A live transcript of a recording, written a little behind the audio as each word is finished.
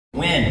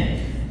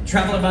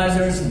Travel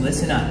advisors,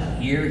 listen up.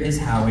 Here is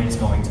how it's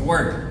going to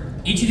work.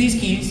 Each of these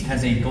keys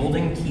has a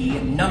golden key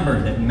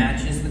number that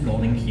matches the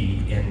golden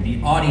key in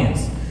the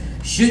audience.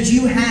 Should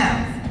you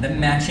have the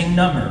matching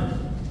number,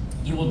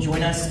 you will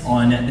join us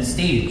on the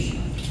stage.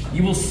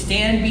 You will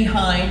stand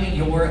behind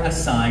your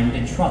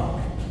assigned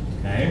trunk,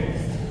 okay?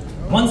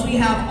 Once we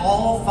have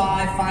all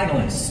 5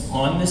 finalists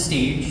on the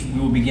stage, we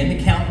will begin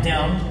the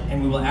countdown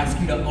and we will ask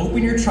you to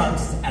open your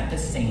trunks at the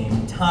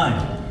same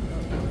time.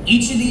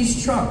 Each of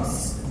these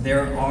trunks,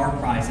 there are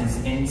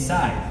prizes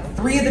inside.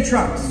 3 of the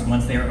trunks,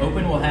 once they are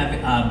open, will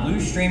have blue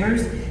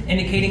streamers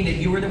indicating that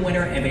you are the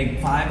winner of a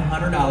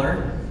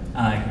 $500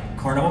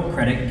 Carnival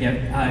credit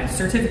gift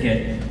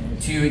certificate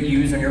to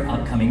use on your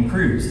upcoming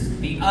cruise.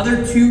 The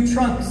other 2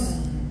 trunks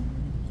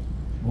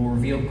will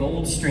reveal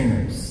gold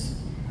streamers,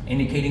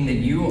 indicating that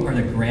you are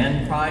the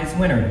grand prize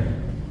winner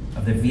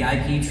of the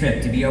VIP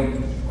trip to be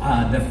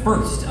the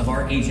first of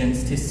our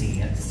agents to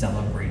see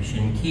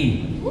Celebration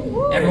Key.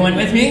 Woo-hoo. Everyone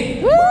with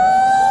me? Woo!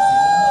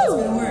 It's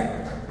gonna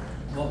work.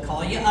 We'll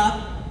call you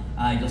up.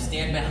 You'll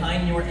stand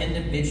behind your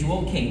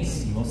individual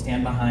case. You will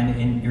stand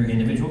behind your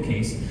individual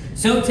case.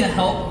 So to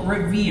help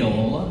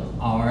reveal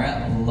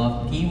our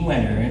lucky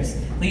winners,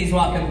 please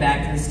welcome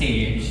back to the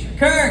stage,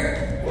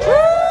 Kirk!